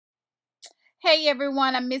Hey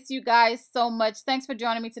everyone, I miss you guys so much. Thanks for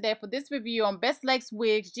joining me today for this review on Best Lakes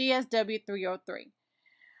Wigs GWS303.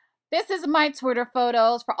 This is my Twitter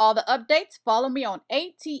photos. For all the updates, follow me on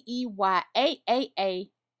ATEYAAA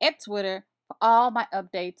at Twitter for all my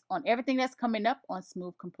updates on everything that's coming up on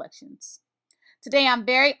Smooth Complexions. Today I'm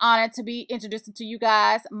very honored to be introducing to you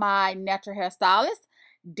guys my natural hairstylist,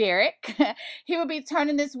 Derrick. He will be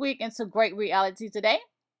turning this wig into great reality today.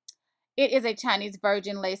 It is a Chinese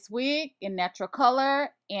virgin lace wig in natural color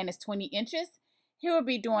and it's 20 inches. He will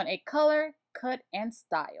be doing a color, cut, and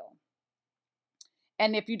style.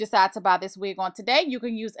 And if you decide to buy this wig on today, you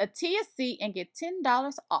can use Ateya and get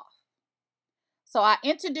 $10 off. So I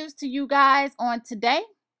introduce to you guys on today,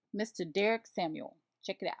 Mr. Derrick Samuel.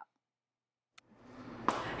 Check it out.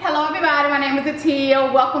 Hello everybody, my name is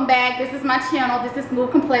Ateya. Welcome back. This is my channel. This is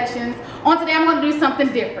Smooth Complexions. On today I'm going to do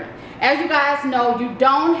something different. As you guys know, you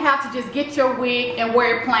don't have to just get your wig and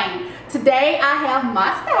wear it plain. Today I have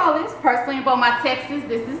my stylist, personally in Beaumont, Texas.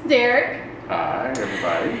 This is Derrick. Hi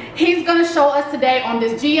everybody. He's going to show us today on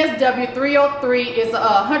this GWS303. It's a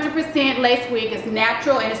 100% lace wig. It's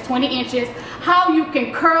natural and it's 20 inches. How you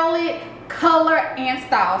can curl it, color, and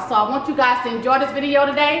style. So I want you guys to enjoy this video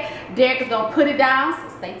today. Derrick is going to put it down, so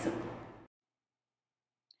stay tuned.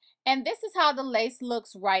 And this is how the lace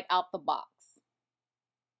looks right out the box.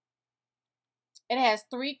 It has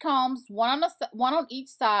 3 combs, one on each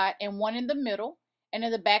side and one in the middle. And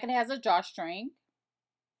in the back it has a drawstring.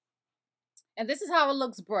 And this is how it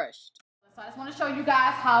looks brushed. So I just want to show you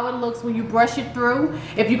guys how it looks when you brush it through,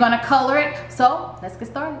 if you're going to color it. So let's get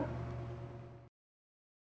started.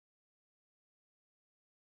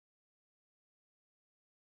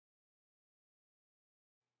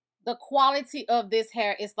 The quality of this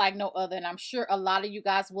hair is like no other, and I'm sure a lot of you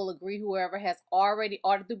guys will agree, whoever has already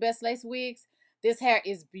ordered through Best Lace Wigs. This hair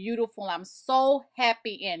is beautiful. I'm so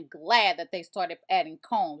happy and glad that they started adding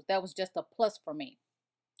combs. That was just a plus for me.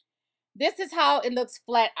 This is how it looks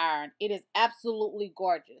flat iron. It is absolutely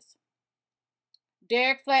gorgeous.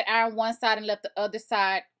 Derrick flat iron one side and left the other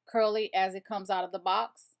side curly as it comes out of the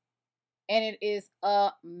box. And it is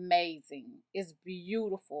amazing. It's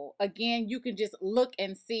beautiful. Again, you can just look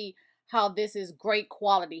and see how this is great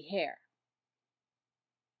quality hair.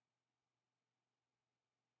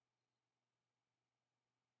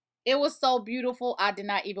 It was so beautiful. I did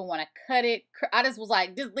not even want to cut it. I just was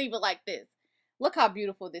like, just leave it like this. Look how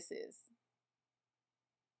beautiful this is.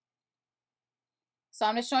 So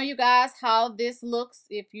I'm just showing you guys how this looks.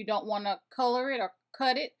 If you don't want to color it or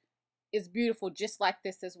cut it, it's beautiful just like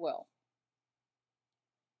this as well.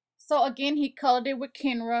 So again, he colored it with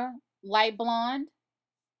Kenra, light blonde.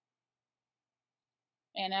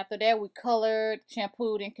 And after that, we colored,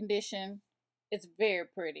 shampooed, and conditioned. It's very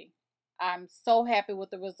pretty. I'm so happy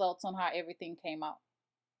with the results on how everything came out.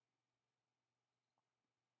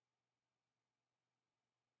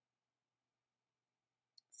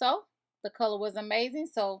 So the color was amazing.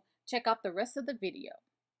 So check out the rest of the video.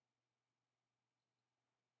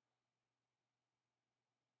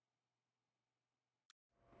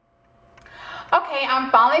 Okay, I'm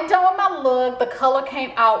finally done with my look. The color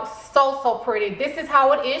came out so pretty. This is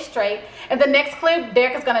how it is straight. In the next clip,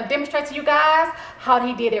 Derrick is going to demonstrate to you guys how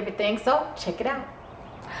he did everything. So check it out.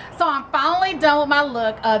 So I'm finally done with my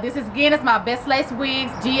look. This is again is my Best Lace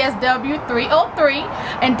Wigs GWS303.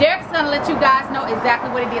 And Derrick is going to let you guys know exactly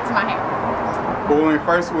what he did to my hair. Well, when we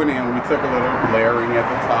first went in, we took a little layering at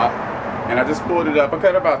the top. And I just pulled it up. I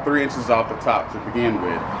cut about 3 inches off the top to begin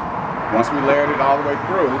with. Once we layered it all the way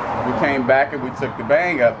through, we came back and we took the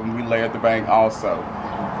bang up and we layered the bang also.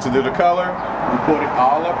 To do the color, we put it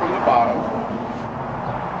all up from the bottom,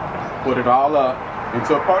 put it all up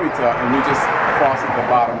into a ponytail, and we just frosted the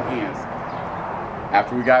bottom ends.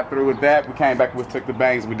 After we got through with that, we came back and we took the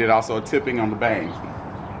bangs. We did also a tipping on the bangs.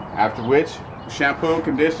 After which, we shampoo,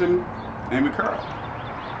 condition, and we curl.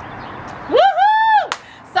 Woohoo!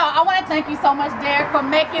 So I want to thank you so much, Derrick, for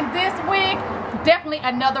making this wig definitely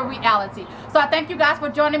another reality. So I thank you guys for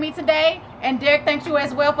joining me today, and Derrick, thanks you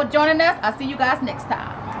as well for joining us. I'll see you guys next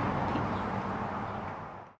time.